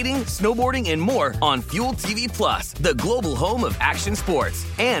out skating, snowboarding, and more on Fuel TV Plus, the global home of action sports.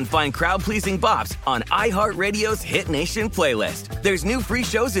 And find crowd-pleasing bops on iHeartRadio's Hit Nation playlist. There's new free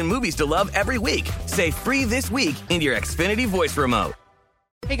shows and movies to love every week. Say free this week in your Xfinity voice remote.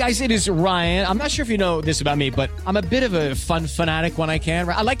 Hey guys, it is Ryan. I'm not sure if you know this about me, but I'm a bit of a fun fanatic when I can.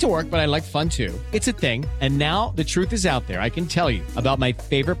 I like to work, but I like fun too. It's a thing. And now the truth is out there. I can tell you about my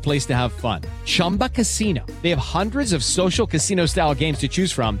favorite place to have fun. Chumba Casino. They have hundreds of social casino style games to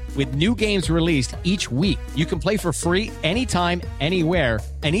choose from with new games released each week. You can play for free anytime, anywhere.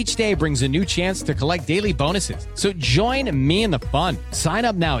 And each day brings a new chance to collect daily bonuses. So join me in the fun. Sign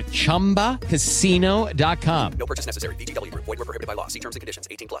up now at ChumbaCasino.com. No purchase necessary. VGW Group. Void where prohibited by law. See terms and conditions.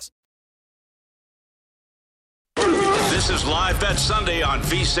 18+. This is Live Bet Sunday on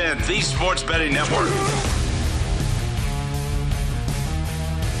VSiN, the Sports Betting Network.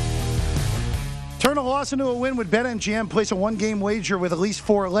 Turn a loss into a win with BetMGM. Place a one-game wager with at least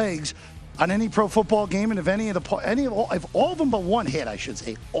 4 legs on any pro football game, and if all of them but one hit, I should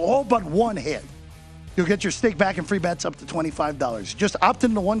say, all but one hit, you'll get your stake back and free bets up to $25. Just opt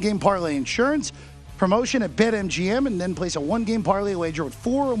into one-game parlay insurance promotion at BetMGM, and then place a one-game parlay wager with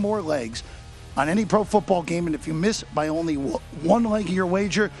 4 or more legs on any pro football game. And if you miss by only one leg of your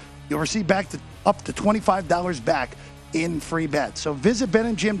wager, you'll receive up to $25 back in free bets. So visit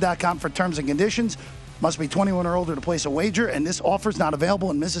BetMGM.com for terms and conditions. Must be 21 or older to place a wager, and this offer is not available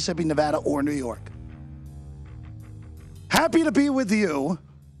in Mississippi, Nevada, or New York. Happy to be with you.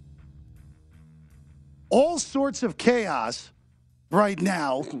 All sorts of chaos right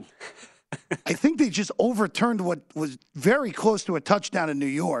now. I think they just overturned what was very close to a touchdown in New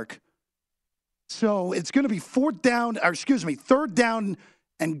York. So it's going to be third down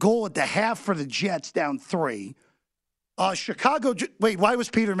and goal at the half for the Jets, down 3. Chicago, wait, why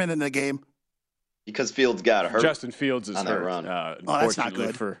was Peterman in the game? Because Fields got hurt. Justin Fields is on hurt. That run. That's not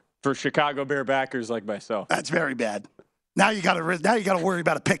good for Chicago Bear backers like myself. That's very bad. Now you got to worry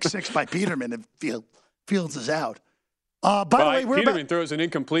about a pick 6 by Peterman if Fields is out. By the way, Peterman throws an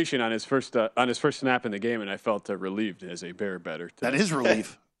incompletion on his first snap in the game, and I felt relieved as a Bear bettor. That is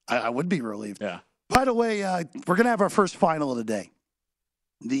relief. I would be relieved. Yeah. By the way, we're going to have our first final of the day.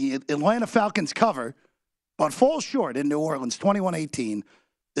 The Atlanta Falcons cover, but falls short in New Orleans, 21-18.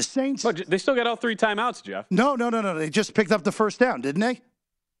 The Saints. But they still got all 3 timeouts, Jeff. No. They just picked up the first down, didn't they?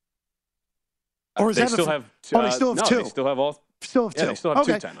 Or is they that still have? They still have 2. They still have all. Still have 2. They still have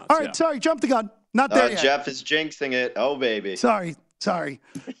 2 timeouts. All right. Sorry, jump the gun. Not there yet. Jeff is jinxing it. Oh, baby. Sorry. There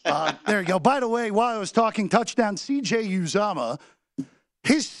you go. By the way, while I was talking touchdown, C.J. Uzomah,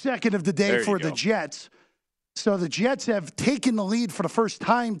 his second of the day for the Jets. So the Jets have taken the lead for the first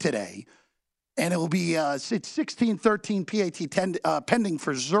time today, and it will be it's 16-13 PAT pending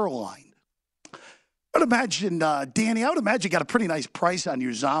for Zerline. I would imagine, Danny, got a pretty nice price on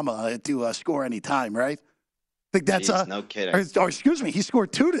Uzomah to score any time, right? I think that's no kidding. Or excuse me, he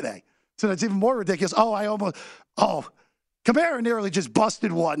scored 2 today. So that's even more ridiculous. Kamara nearly just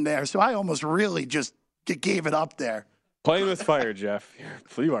busted one there, so I almost really just gave it up there. Playing with fire, Jeff.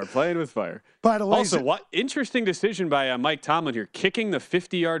 You are playing with fire. By the way, also, what interesting decision by Mike Tomlin here, kicking the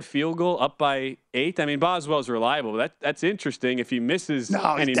 50-yard field goal up by 8. I mean, Boswell's reliable. That's interesting. If he misses,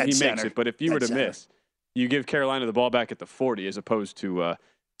 and he makes it. But if you were to miss, you give Carolina the ball back at the 40 as opposed to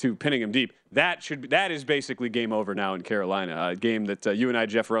pinning him deep. That is basically game over now in Carolina. A game that you and I,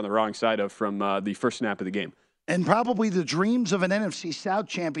 Jeff, are on the wrong side of from the first snap of the game. And probably the dreams of an NFC South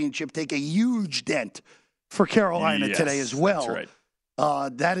championship take a huge dent for Carolina today as well. That's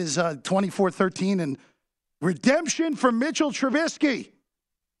right. That is 24-13, and redemption for Mitchell Trubisky.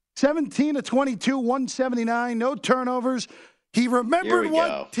 17 of 22, 179, no turnovers. He remembered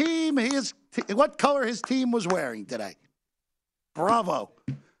what color his team was wearing today. Bravo.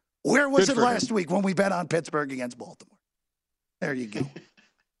 Where was it last week when we bet on Pittsburgh against Baltimore? There you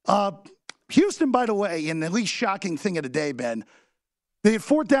go. Houston, by the way, and the least shocking thing of the day, Ben, they had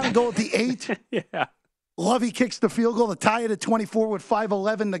 4th down and goal at the 8. Yeah. Lovey kicks the field goal to tie it at 24 with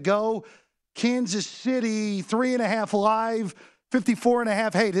 5:11 to go. Kansas City, 3.5 live,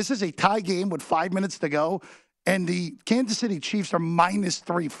 54.5. Hey, this is a tie game with 5 minutes to go. And the Kansas City Chiefs are minus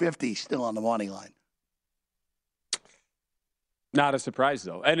 350 still on the money line. Not a surprise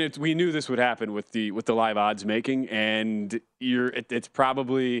though, and we knew this would happen with the live odds making, and it's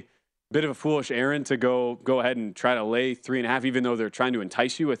probably a bit of a foolish errand to go ahead and try to lay 3.5, even though they're trying to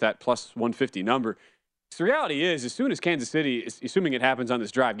entice you with that plus 150 number. So the reality is, as soon as Kansas City, assuming it happens on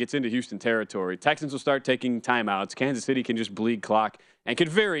this drive, gets into Houston territory, Texans will start taking timeouts. Kansas City can just bleed clock and could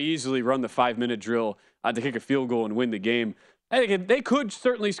very easily run the 5-minute drill to kick a field goal and win the game. I think they could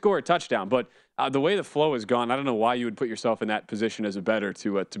certainly score a touchdown, but the way the flow has gone, I don't know why you would put yourself in that position as a bettor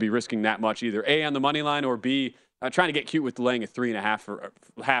to be risking that much, either A, on the money line, or B, trying to get cute with laying a 3.5 or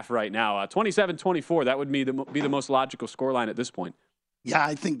half right now. 27-24, that would be the most logical scoreline at this point. Yeah,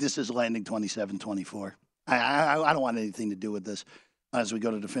 I think this is landing 27-24. I don't want anything to do with this as we go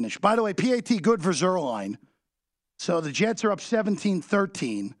to the finish. By the way, PAT good for Zerline. So the Jets are up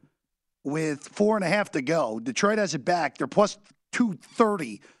 17-13 with 4.5 to go. Detroit has it back. They're plus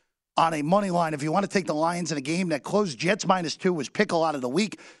 230 on a money line. If you want to take the Lions in a game that closed Jets -2 was pick a lot of the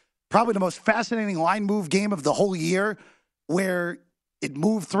week. Probably the most fascinating line move game of the whole year, where it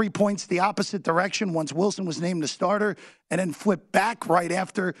moved 3 points the opposite direction once Wilson was named the starter and then flipped back right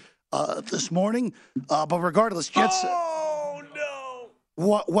after this morning. But regardless, Jets. Oh,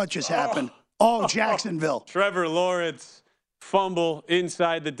 no. What just happened? Oh, Jacksonville. Trevor Lawrence fumble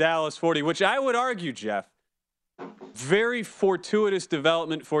inside the Dallas 40, which I would argue, Jeff, very fortuitous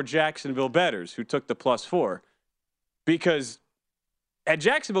development for Jacksonville bettors who took the +4. Because had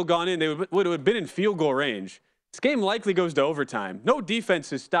Jacksonville gone in, they would have been in field goal range. This game likely goes to overtime. No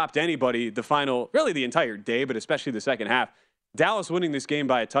defense has stopped anybody the entire day, but especially the second half. Dallas winning this game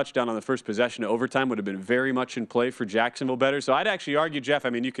by a touchdown on the first possession of overtime would have been very much in play for Jacksonville bettors. So I'd actually argue, Jeff, I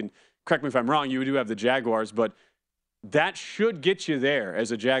mean, you can correct me if I'm wrong, you do have the Jaguars, but that should get you there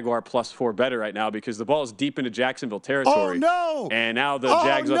as a Jaguar +4 bettor right now because the ball is deep into Jacksonville territory. Oh, no. And now the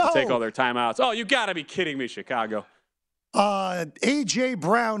Jags have to take all their timeouts. Oh, you got to be kidding me, Chicago. A.J.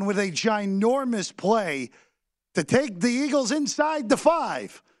 Brown with a ginormous play to take the Eagles inside the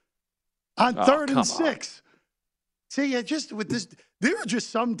 5 on 3rd and 6. See, just with this, there are just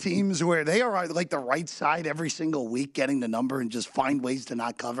some teams where they are like the right side every single week getting the number and just find ways to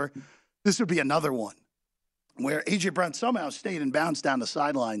not cover. This would be another one where A.J. Brown somehow stayed and bounced down the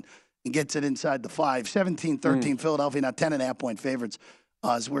sideline and gets it inside the 5. 17-13 Philadelphia, now 10.5-point favorites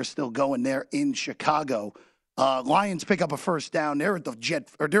as we're still going there in Chicago. Lions pick up a first down. They're at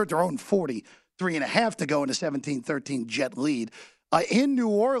they're at their own 40. 3.5 to go in a 17-13 Jet lead. In New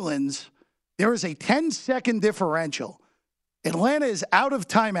Orleans, there is a 10-second differential. Atlanta is out of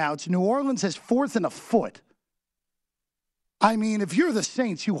timeouts. New Orleans has 4th and a foot. I mean, if you're the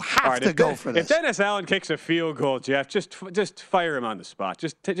Saints, you have to go for this. If Dennis Allen kicks a field goal, Jeff, just fire him on the spot.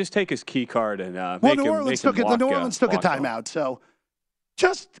 Just take his key card and make him walk. The New Orleans took a timeout. So,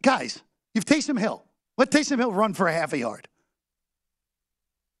 guys, you've Taysom Hill. Let Taysom Hill run for a half a yard.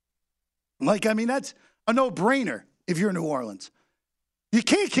 That's a no-brainer if you're New Orleans. You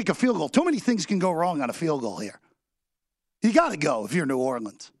can't kick a field goal. Too many things can go wrong on a field goal here. You got to go if you're New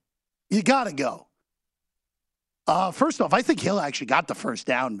Orleans. You got to go. First off, I think Hill actually got the first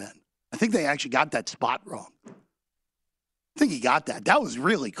down, man. I think they actually got that spot wrong. I think he got that. That was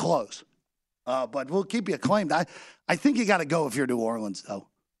really close. But we'll keep you acclaimed. I think you got to go if you're New Orleans, though.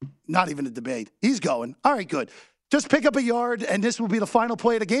 Not even a debate. He's going. All right, good. Just pick up a yard, and this will be the final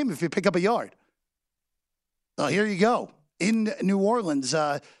play of the game if you pick up a yard. Here you go. In New Orleans,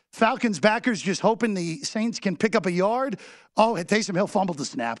 Falcons backers just hoping the Saints can pick up a yard. Oh, Taysom Hill fumbled the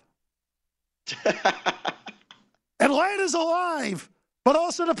snap. Atlanta's alive, but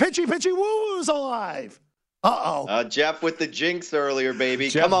also the pitchy woo-woo's alive. Uh-oh. Jeff with the jinx earlier, baby.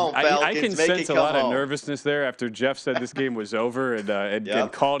 Jeff, come on, Falcons. I can sense a lot of nervousness there after Jeff said this game was over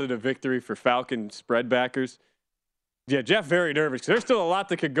and called it a victory for Falcon spread backers. Yeah, Jeff very nervous. There's still a lot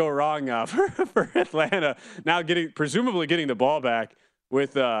that could go wrong for Atlanta. Now presumably getting the ball back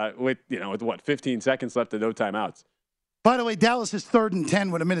with 15 seconds left and no timeouts. By the way, Dallas is 3rd and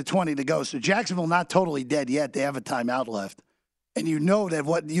 10 with 1:20 to go. So Jacksonville not totally dead yet. They have a timeout left. And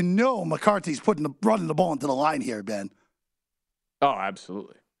McCarthy's running the ball into the line here, Ben. Oh,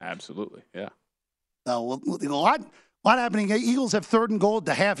 absolutely. Absolutely. Yeah. A lot happening. Eagles have 3rd and goal at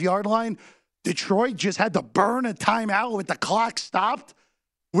the half-yard line. Detroit just had to burn a timeout with the clock stopped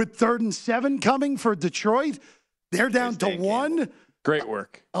with 3rd and 7 coming for Detroit. They're down to 1. Great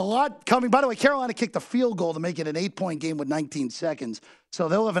work. A lot coming. By the way, Carolina kicked a field goal to make it an 8-point game with 19 seconds. So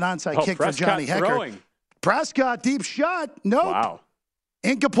they'll have an onside kick for Johnny Hekker. Throwing. Prescott, deep shot. Nope. Wow.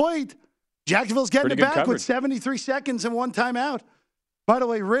 Incomplete. Jacksonville's getting Pretty it back coverage. with 73 seconds and 1 timeout. By the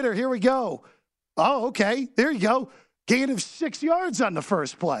way, Ritter, here we go. Oh, okay. There you go. Gain of 6 yards on the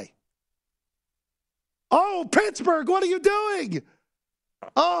first play. Oh, Pittsburgh, what are you doing?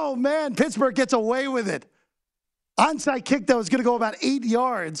 Oh, man, Pittsburgh gets away with it. Onside kick, though, is going to go about 8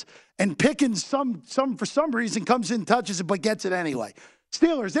 yards, and Pickens, for some reason, comes in, touches it, but gets it anyway.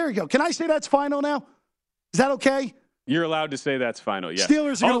 Steelers, there you go. Can I say that's final now? Is that okay? You're allowed to say that's final, yes.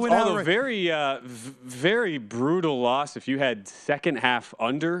 Steelers are going to win outright. Very brutal loss. If you had second half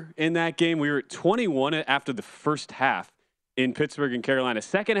under in that game, we were at 21 after the first half in Pittsburgh and Carolina.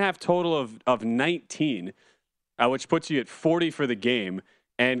 Second half total of 19, which puts you at 40 for the game.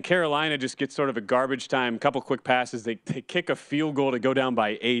 And Carolina just gets sort of a garbage time, couple quick passes. They kick a field goal to go down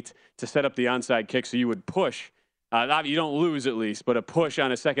by 8 to set up the onside kick, so you would push. You don't lose at least, but a push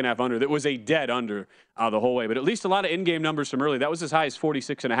on a second half under that was a dead under the whole way. But at least a lot of in-game numbers from early. That was as high as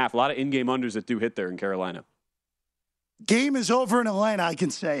 46.5. A lot of in-game unders that do hit there in Carolina. Game is over in Atlanta, I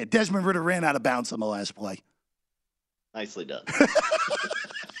can say it. Desmond Ridder ran out of bounds on the last play. Nicely done.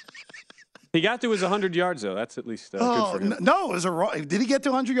 He got to his 100 yards, though. That's at least good for him. No, did he get to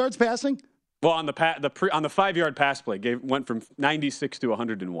 100 yards passing? Well, on the 5-yard pass play, went from 96 to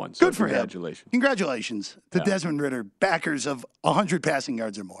 101. So good for congratulations. Him. Congratulations to Desmond Ridder, backers of 100 passing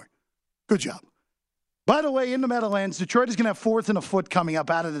yards or more. Good job. By the way, in the Meadowlands, Detroit is going to have 4th and a foot coming up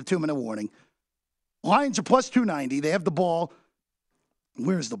out of the 2-minute warning. Lions are plus 290. They have the ball.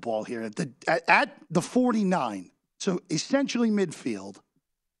 Where's the ball here? At the 49. So essentially midfield.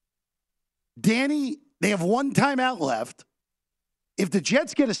 Danny, they have one timeout left. If the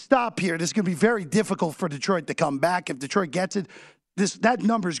Jets get a stop here, this is going to be very difficult for Detroit to come back. If Detroit gets it, that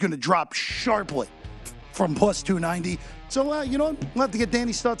number is going to drop sharply from plus 290. So, you know, we'll have to get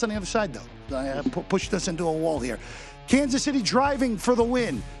Danny's thoughts on the other side, though. I pushed us into a wall here. Kansas City driving for the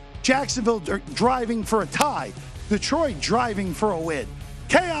win. Jacksonville driving for a tie. Detroit driving for a win.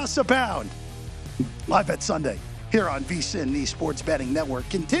 Chaos abound. Live at Sunday here on VSiN, the Sports Betting Network.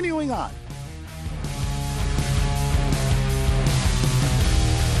 Continuing on.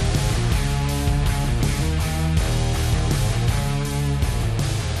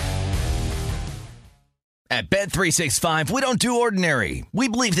 At Bet365, we don't do ordinary. We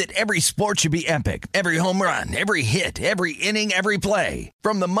believe that every sport should be epic. Every home run, every hit, every inning, every play.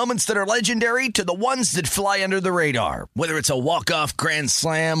 From the moments that are legendary to the ones that fly under the radar. Whether it's a walk-off grand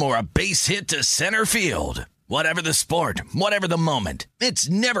slam or a base hit to center field. Whatever the sport, whatever the moment. It's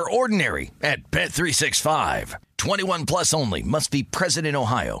never ordinary at Bet365. 21 plus only. Must be present in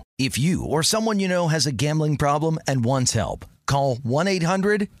Ohio. If you or someone you know has a gambling problem and wants help, call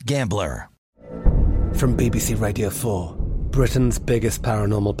 1-800-GAMBLER. From BBC Radio 4, Britain's biggest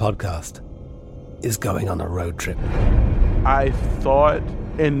paranormal podcast is going on a road trip. I thought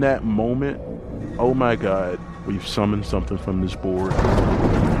in that moment, oh my God, we've summoned something from this board.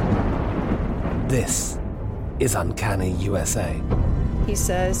 This is Uncanny USA. He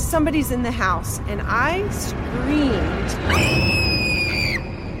says, somebody's in the house, and I screamed.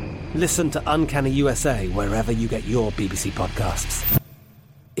 Listen to Uncanny USA wherever you get your BBC podcasts,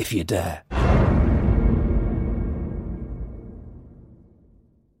 if you dare.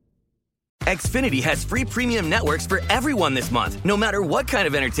 Xfinity has free premium networks for everyone this month, no matter what kind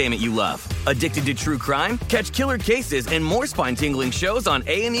of entertainment you love. Addicted to true crime? Catch killer cases and more spine-tingling shows on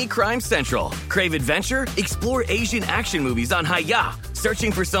A&E Crime Central. Crave adventure? Explore Asian action movies on Hi-YAH.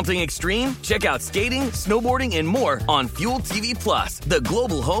 Searching for something extreme? Check out skating, snowboarding, and more on Fuel TV Plus, the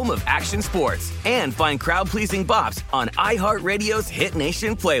global home of action sports. And find crowd-pleasing bops on iHeartRadio's Hit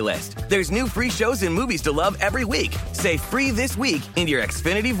Nation playlist. There's new free shows and movies to love every week. Say free this week in your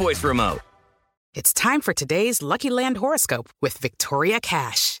Xfinity voice remote. It's time for today's Lucky Land horoscope with Victoria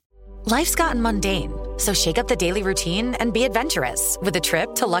Cash. Life's gotten mundane, so shake up the daily routine and be adventurous with a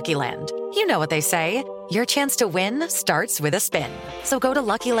trip to Lucky Land. You know what they say, your chance to win starts with a spin. So go to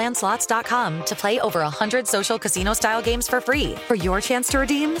LuckyLandSlots.com to play over 100 social casino-style games for free for your chance to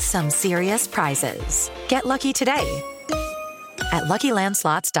redeem some serious prizes. Get lucky today at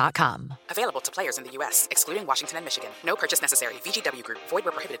LuckyLandSlots.com. Available to players in the U.S., excluding Washington and Michigan. No purchase necessary. VGW Group. Void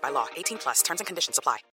where prohibited by law. 18+. Terms and conditions apply.